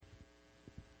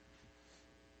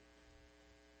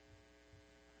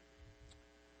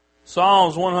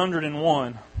Psalms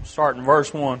 101, starting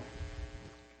verse 1.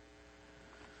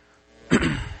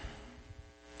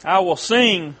 I will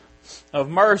sing of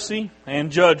mercy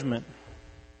and judgment.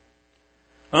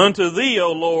 Unto Thee,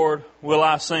 O Lord, will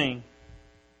I sing.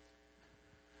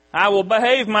 I will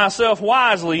behave myself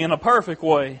wisely in a perfect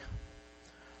way.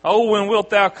 O when wilt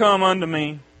Thou come unto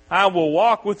me? I will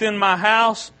walk within my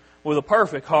house with a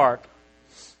perfect heart.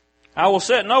 I will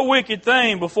set no wicked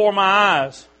thing before my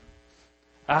eyes.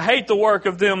 I hate the work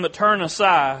of them that turn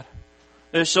aside.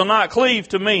 It shall not cleave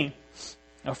to me.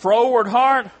 A froward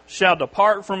heart shall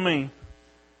depart from me.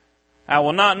 I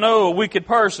will not know a wicked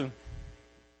person.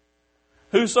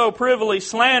 Whoso privily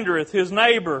slandereth his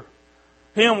neighbor,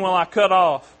 him will I cut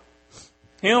off.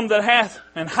 Him that hath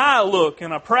an high look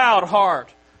and a proud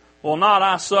heart will not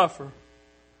I suffer.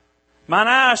 Mine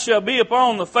eyes shall be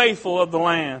upon the faithful of the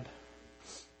land,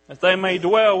 that they may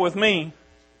dwell with me.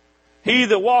 He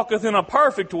that walketh in a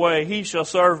perfect way, he shall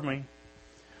serve me.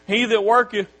 He that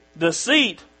worketh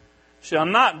deceit shall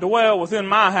not dwell within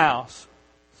my house.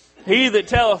 He that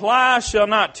telleth lies shall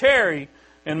not tarry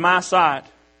in my sight.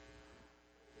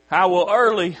 I will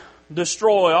early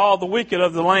destroy all the wicked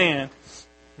of the land,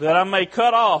 that I may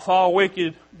cut off all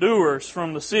wicked doers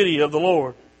from the city of the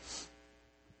Lord.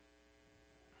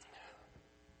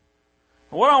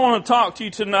 What I want to talk to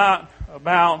you tonight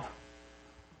about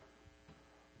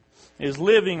is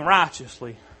living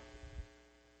righteously.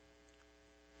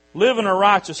 Living a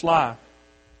righteous life.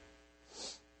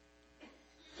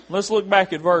 Let's look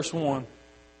back at verse 1.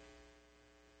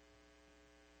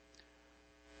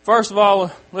 First of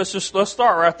all, let's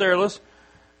start right there.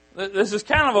 This is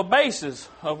kind of a basis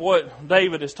of what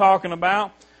David is talking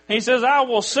about. He says, I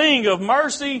will sing of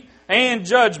mercy and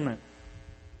judgment.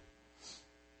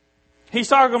 He's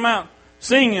talking about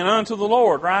singing unto the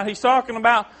Lord, right? He's talking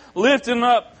about lifting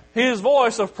up His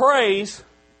voice of praise.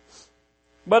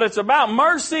 But it's about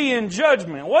mercy and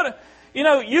judgment.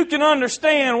 You can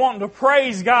understand wanting to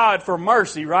praise God for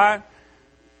mercy, right?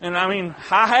 And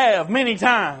I have many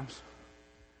times.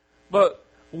 But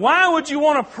why would you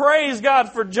want to praise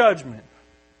God for judgment?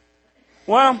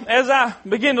 Well, as I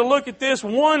begin to look at this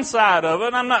one side of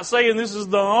it, I'm not saying this is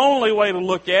the only way to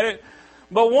look at it,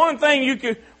 but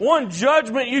one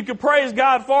judgment you could praise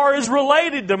God for is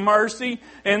related to mercy,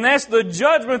 and that's the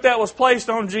judgment that was placed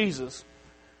on Jesus.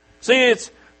 See,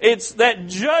 it's that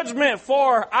judgment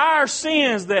for our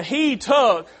sins that He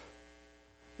took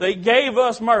that gave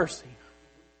us mercy.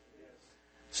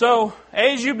 So,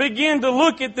 as you begin to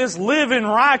look at this living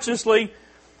righteously,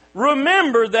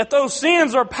 remember that those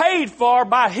sins are paid for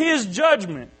by His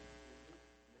judgment.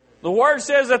 The Word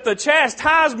says that the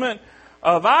chastisement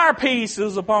of our peace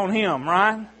is upon Him,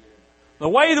 right? The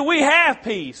way that we have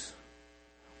peace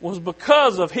was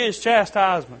because of His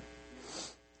chastisement.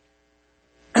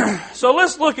 So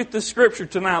let's look at the scripture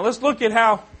tonight. Let's look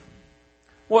at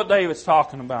what David's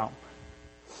talking about.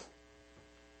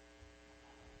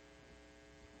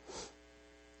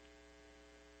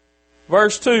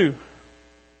 Verse 2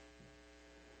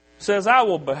 says, I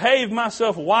will behave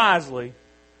myself wisely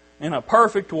in a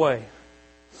perfect way.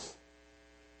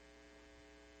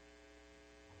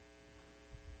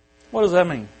 What does that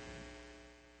mean?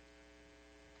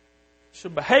 I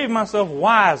should behave myself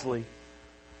wisely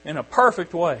in a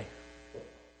perfect way.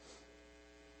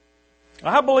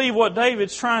 I believe what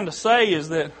David's trying to say is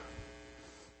that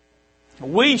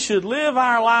we should live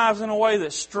our lives in a way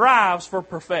that strives for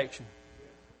perfection.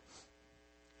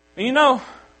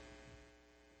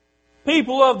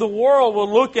 People of the world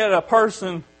will look at a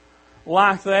person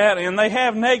like that and they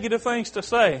have negative things to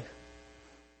say.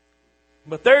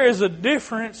 But there is a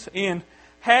difference in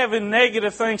having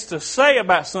negative things to say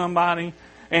about somebody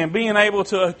and being able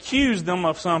to accuse them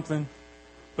of something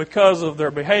because of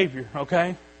their behavior,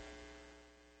 okay?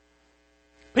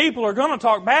 People are going to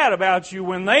talk bad about you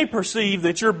when they perceive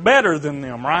that you're better than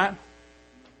them, right?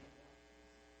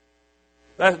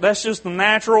 That's just the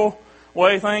natural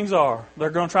way things are. They're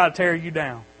going to try to tear you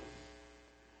down.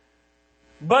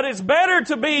 But it's better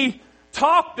to be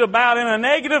talked about in a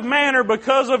negative manner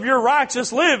because of your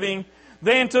righteous living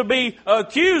than to be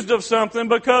accused of something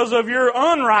because of your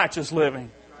unrighteous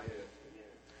living.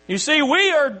 You see,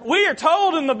 we are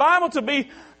told in the Bible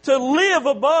to live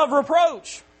above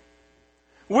reproach.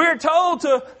 We're told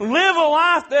to live a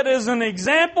life that is an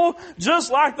example,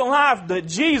 just like the life that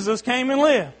Jesus came and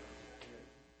lived.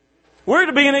 We're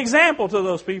to be an example to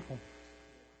those people.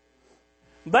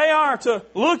 They are to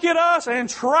look at us and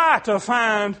try to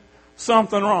find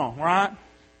something wrong, right?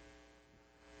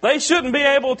 They shouldn't be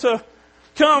able to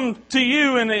come to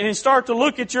you and start to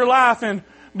look at your life and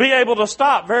be able to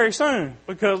stop very soon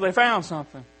because they found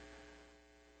something.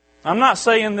 I'm not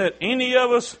saying that any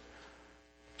of us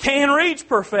can reach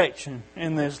perfection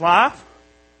in this life.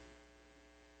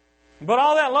 But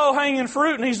all that low-hanging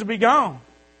fruit needs to be gone.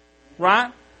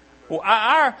 Right? Well,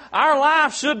 our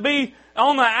life should be,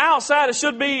 on the outside, it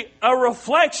should be a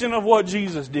reflection of what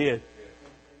Jesus did.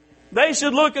 They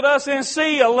should look at us and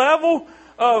see a level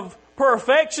of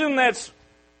perfection that's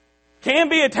can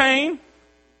be attained,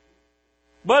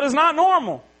 but is not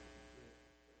normal.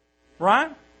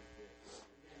 Right?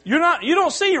 You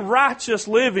don't see righteous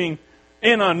living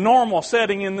in a normal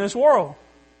setting in this world.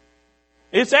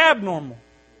 It's abnormal.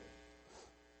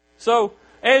 So,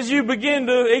 as you begin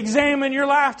to examine your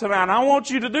life tonight, I want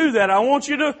you to do that. I want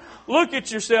you to look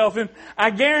at yourself, and I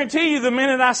guarantee you the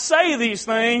minute I say these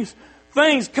things,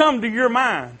 things come to your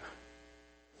mind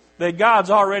that God's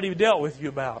already dealt with you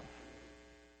about.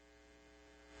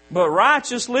 But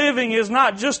righteous living is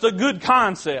not just a good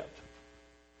concept.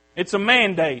 It's a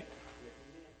mandate.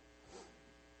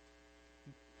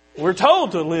 We're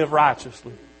told to live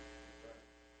righteously.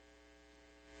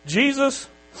 Jesus,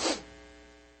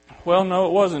 well, no,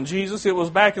 it wasn't Jesus. It was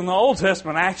back in the Old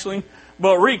Testament, actually,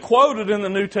 but re-quoted in the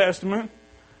New Testament.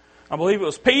 I believe it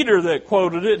was Peter that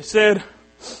quoted it. It said,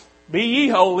 "Be ye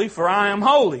holy, for I am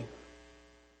holy."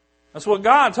 That's what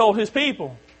God told His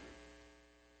people.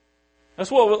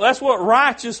 That's what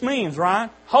righteous means, right?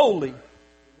 Holy.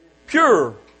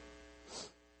 Pure.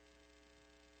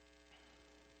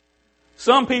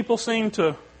 Some people seem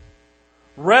to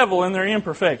revel in their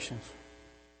imperfections.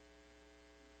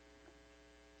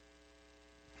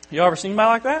 You ever seen anybody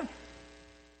like that?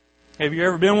 Have you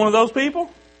ever been one of those people?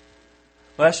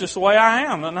 Well, that's just the way I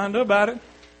am. Nothing I can do about it.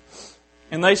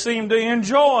 And they seem to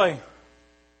enjoy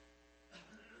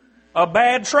a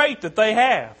bad trait that they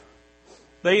have.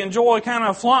 They enjoy kind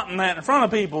of flaunting that in front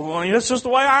of people. Well, that's just the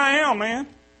way I am, man.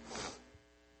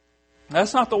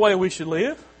 That's not the way we should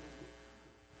live.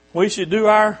 We should do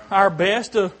our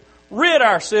best to rid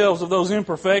ourselves of those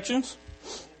imperfections.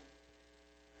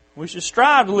 We should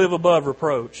strive to live above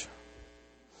reproach.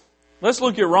 Let's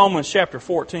look at Romans chapter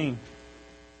 14.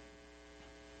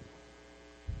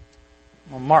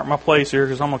 I'm going to mark my place here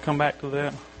because I'm going to come back to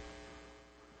that.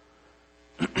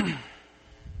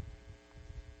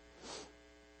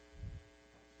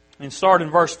 And start in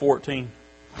verse 14.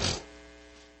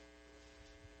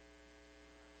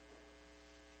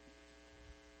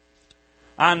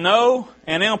 I know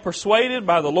and am persuaded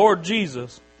by the Lord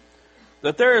Jesus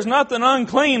that there is nothing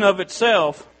unclean of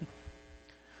itself,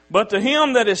 but to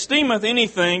him that esteemeth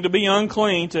anything to be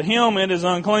unclean, to him it is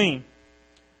unclean.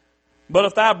 But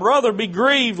if thy brother be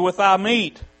grieved with thy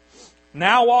meat,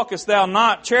 now walkest thou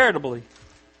not charitably.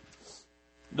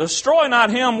 Destroy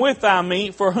not him with thy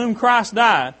meat for whom Christ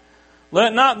died.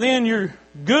 Let not then your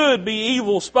good be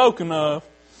evil spoken of,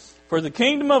 for the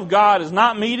kingdom of God is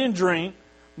not meat and drink,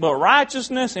 but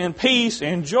righteousness and peace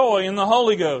and joy in the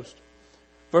Holy Ghost.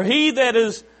 For he that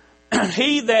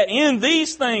in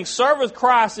these things serveth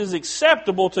Christ is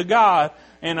acceptable to God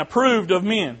and approved of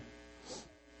men.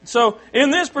 So,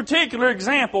 in this particular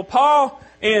example, Paul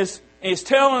is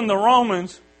telling the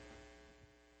Romans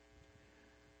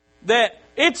that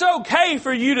it's okay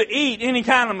for you to eat any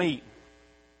kind of meat.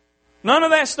 None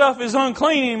of that stuff is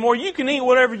unclean anymore. You can eat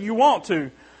whatever you want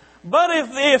to. But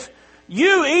if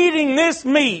you eating this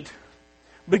meat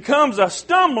becomes a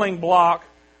stumbling block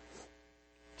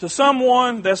to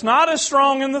someone that's not as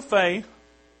strong in the faith,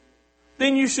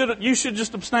 then you should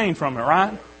just abstain from it,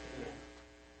 right?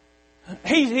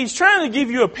 He's trying to give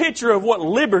you a picture of what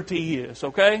liberty is,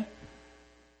 okay?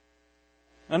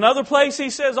 Another place he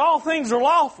says all things are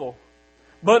lawful,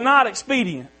 but not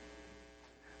expedient.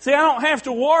 See, I don't have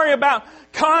to worry about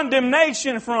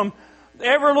condemnation from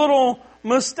every little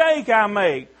mistake I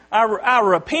make. I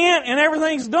repent and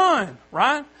everything's done,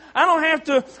 right? I don't have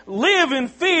to live in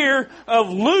fear of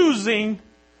losing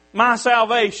my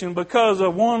salvation because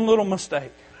of one little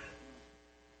mistake.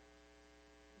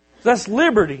 That's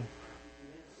liberty.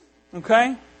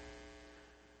 Okay?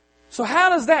 So how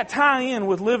does that tie in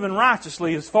with living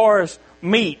righteously as far as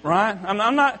meat, right?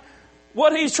 I'm not...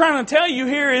 What he's trying to tell you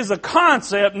here is a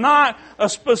concept, not a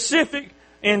specific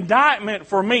indictment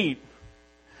for meat.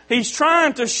 He's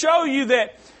trying to show you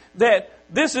that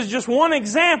this is just one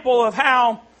example of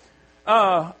how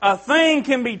a thing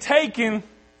can be taken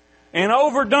and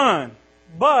overdone.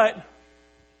 But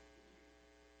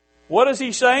what is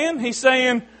he saying? He's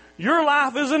saying your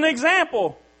life is an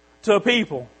example to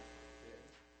people.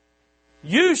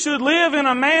 You should live in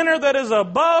a manner that is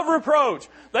above reproach.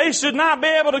 They should not be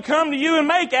able to come to you and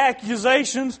make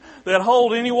accusations that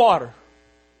hold any water.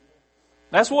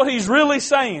 That's what he's really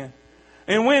saying.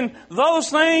 And when those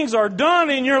things are done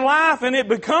in your life and it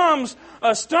becomes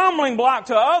a stumbling block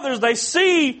to others, they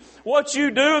see what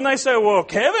you do and they say, well,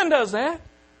 Kevin does that.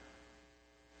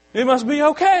 It must be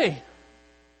okay.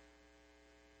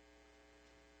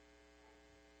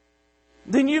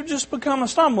 Then you've just become a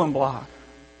stumbling block.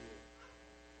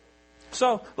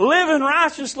 So living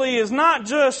righteously is not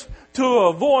just to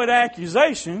avoid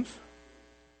accusations.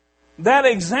 That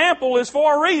example is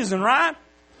for a reason, right?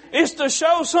 It's to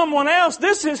show someone else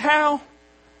this is how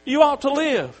you ought to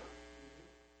live.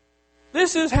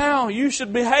 This is how you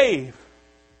should behave.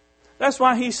 That's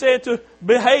why He said to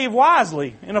behave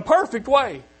wisely in a perfect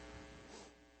way.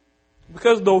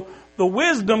 Because the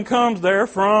wisdom comes there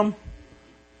from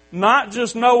not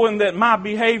just knowing that my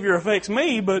behavior affects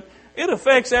me, but it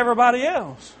affects everybody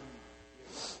else.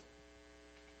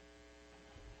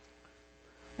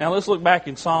 Now let's look back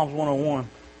in Psalms 101.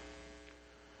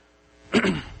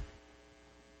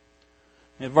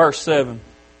 In verse 7.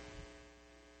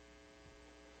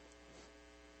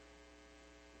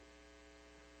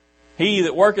 He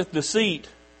that worketh deceit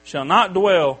shall not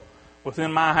dwell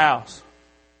within my house.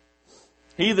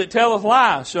 He that telleth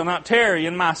lies shall not tarry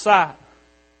in my sight.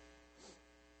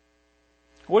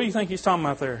 What do you think he's talking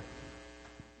about there?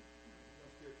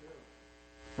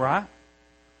 Right?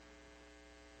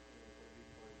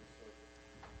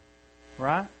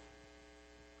 Right?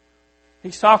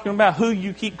 He's talking about who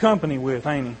you keep company with,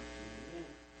 ain't he?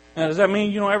 Now, does that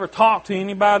mean you don't ever talk to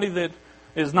anybody that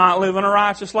is not living a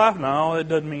righteous life? No, it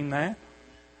doesn't mean that.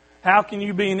 How can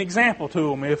you be an example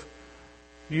to them if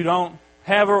you don't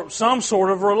have some sort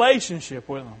of relationship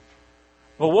with them?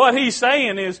 But what he's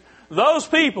saying is, those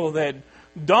people that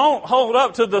don't hold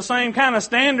up to the same kind of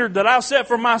standard that I've set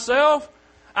for myself,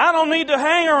 I don't need to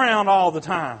hang around all the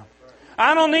time.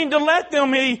 I don't need to let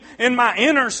them be in my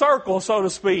inner circle, so to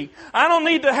speak. I don't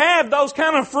need to have those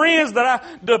kind of friends that I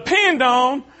depend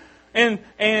on and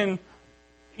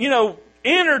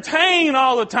entertain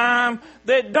all the time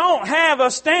that don't have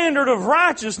a standard of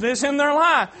righteousness in their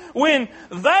life. When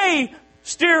they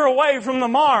steer away from the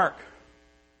mark,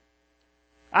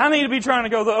 I need to be trying to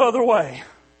go the other way.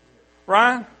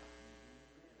 Right?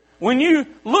 When you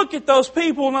look at those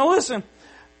people, now listen,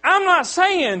 I'm not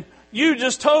saying you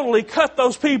just totally cut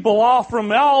those people off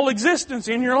from all existence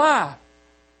in your life.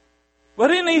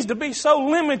 But it needs to be so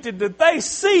limited that they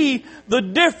see the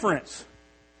difference.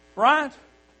 Right?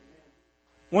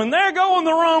 When they're going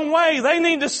the wrong way, they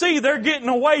need to see they're getting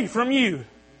away from you.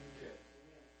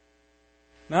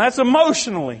 Now that's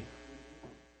emotionally.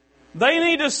 They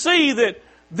need to see that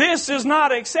this is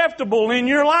not acceptable in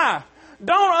your life.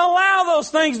 Don't allow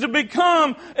those things to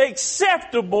become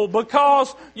acceptable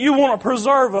because you want to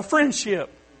preserve a friendship.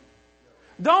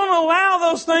 Don't allow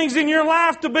those things in your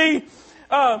life to be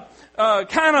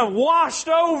kind of washed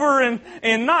over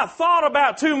and not thought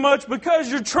about too much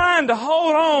because you're trying to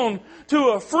hold on to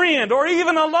a friend or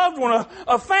even a loved one,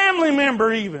 a family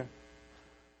member even.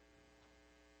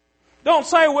 Don't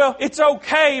say, well, it's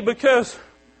okay because,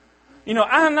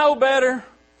 I know better,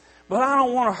 but I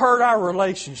don't want to hurt our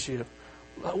relationship.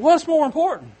 What's more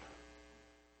important?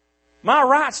 My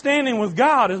right standing with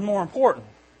God is more important.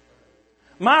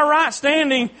 My right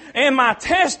standing and my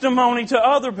testimony to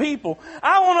other people.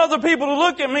 I want other people to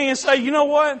look at me and say, you know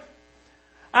what?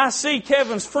 I see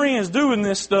Kevin's friends doing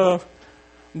this stuff,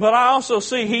 but I also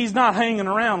see he's not hanging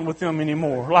around with them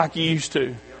anymore like he used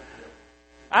to.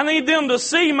 I need them to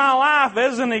see my life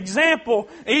as an example,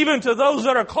 even to those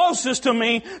that are closest to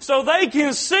me, so they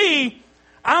can see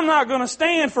I'm not going to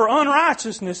stand for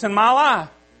unrighteousness in my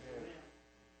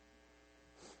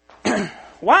life.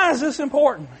 Why is this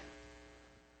important?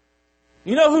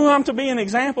 You know who I'm to be an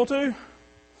example to?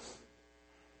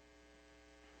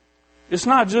 It's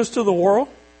not just to the world.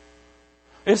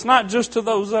 It's not just to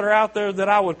those that are out there that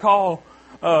I would call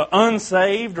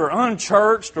unsaved or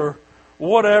unchurched or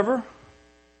whatever.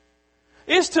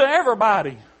 It's to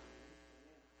everybody.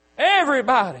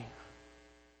 Everybody.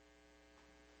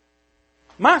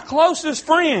 My closest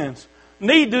friends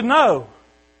need to know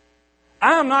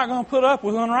I'm not going to put up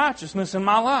with unrighteousness in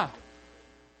my life.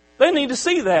 They need to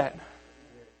see that.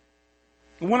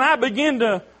 When I begin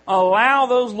to allow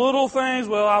those little things,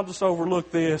 well, I'll just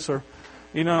overlook this, or,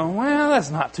 well,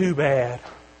 that's not too bad.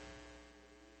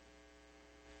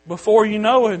 Before you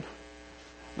know it,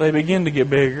 they begin to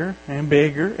get bigger and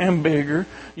bigger and bigger.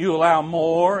 You allow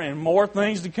more and more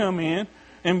things to come in,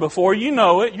 and before you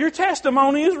know it, your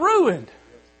testimony is ruined.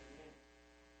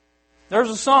 There's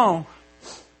a song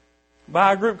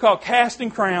by a group called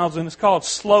Casting Crowns, and it's called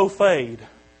Slow Fade.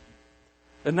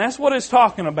 And that's what it's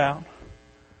talking about.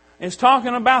 It's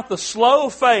talking about the slow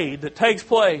fade that takes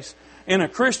place in a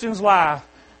Christian's life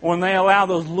when they allow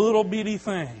those little bitty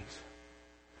things.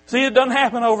 See, it doesn't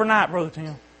happen overnight, Brother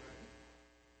Tim.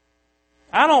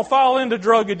 I don't fall into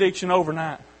drug addiction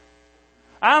overnight.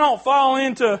 I don't fall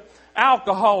into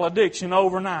alcohol addiction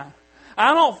overnight.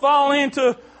 I don't fall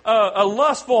into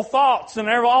lustful thoughts and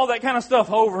all that kind of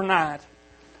stuff overnight.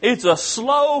 It's a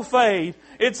slow fade.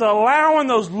 It's allowing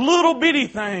those little bitty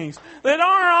things that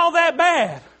aren't all that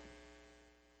bad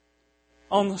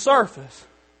on the surface.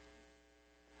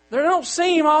 They don't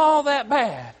seem all that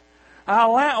bad.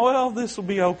 This will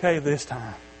be okay this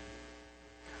time.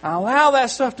 I allow that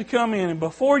stuff to come in, and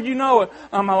before you know it,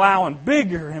 I'm allowing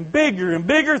bigger and bigger and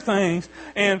bigger things,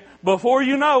 and before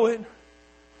you know it,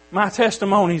 my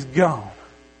testimony's gone.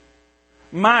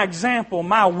 My example,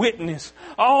 my witness,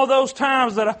 all those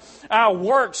times that I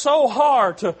worked so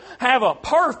hard to have a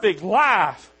perfect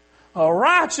life, a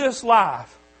righteous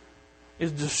life,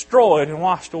 is destroyed and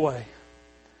washed away.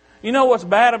 You know what's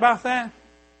bad about that?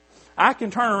 I can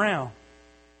turn around.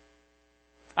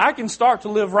 I can start to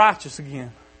live righteous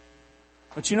again.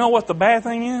 But you know what the bad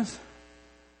thing is?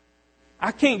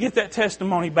 I can't get that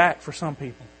testimony back for some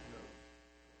people.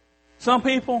 Some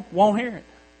people won't hear it.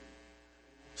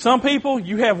 Some people,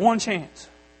 you have one chance.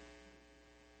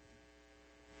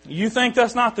 You think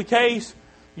that's not the case?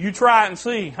 You try it and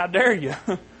see. How dare you?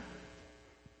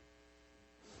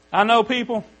 I know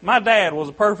people. My dad was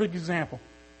a perfect example.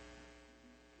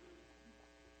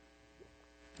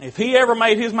 If he ever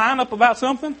made his mind up about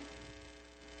something,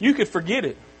 you could forget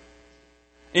it.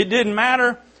 It didn't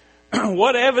matter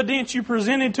what evidence you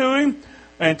presented to him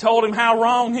and told him how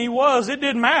wrong he was. It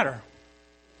didn't matter.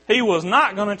 He was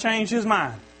not going to change his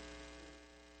mind.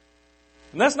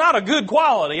 And that's not a good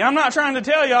quality. I'm not trying to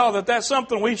tell y'all that that's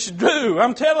something we should do.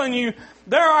 I'm telling you,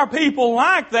 there are people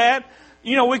like that.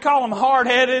 You know, we call them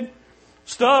hard-headed,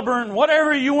 stubborn,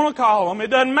 whatever you want to call them. It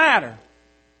doesn't matter.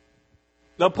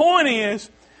 The point is,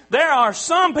 there are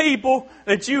some people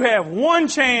that you have one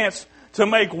chance to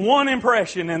make one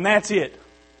impression, and that's it.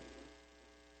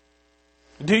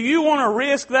 Do you want to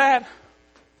risk that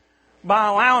by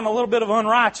allowing a little bit of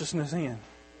unrighteousness in?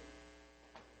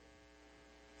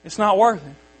 It's not worth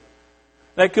it.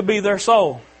 That could be their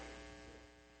soul.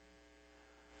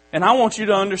 And I want you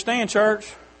to understand, church,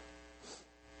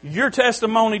 your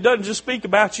testimony doesn't just speak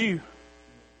about you.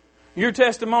 Your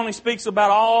testimony speaks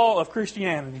about all of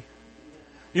Christianity.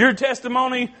 Your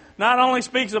testimony not only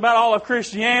speaks about all of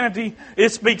Christianity, it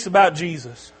speaks about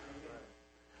Jesus.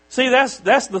 See,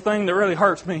 that's the thing that really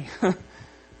hurts me.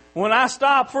 When I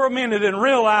stop for a minute and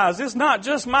realize it's not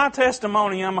just my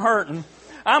testimony I'm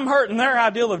hurting their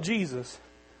ideal of Jesus.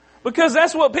 Because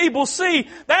that's what people see.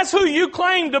 That's who you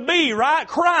claim to be, right?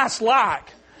 Christ-like.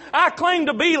 I claim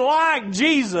to be like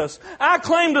Jesus. I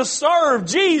claim to serve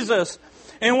Jesus.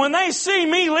 And when they see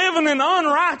me living an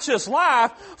unrighteous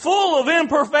life, full of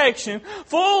imperfection,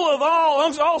 full of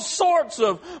all sorts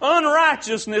of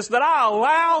unrighteousness that I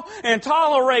allow and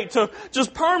tolerate to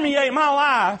just permeate my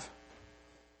life,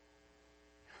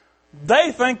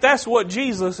 they think that's what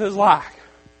Jesus is like.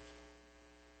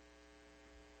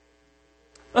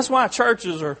 That's why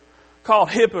churches are called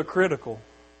hypocritical.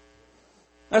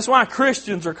 That's why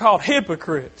Christians are called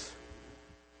hypocrites.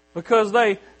 Because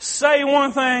they say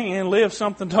one thing and live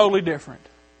something totally different.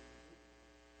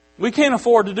 We can't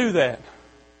afford to do that.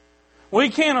 We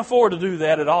can't afford to do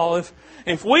that at all.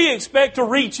 If we expect to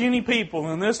reach any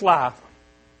people in this life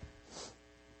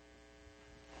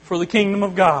for the kingdom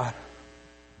of God,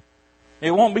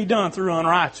 it won't be done through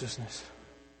unrighteousness.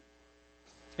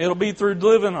 It'll be through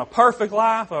living a perfect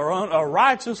life, a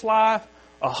righteous life,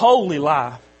 a holy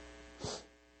life.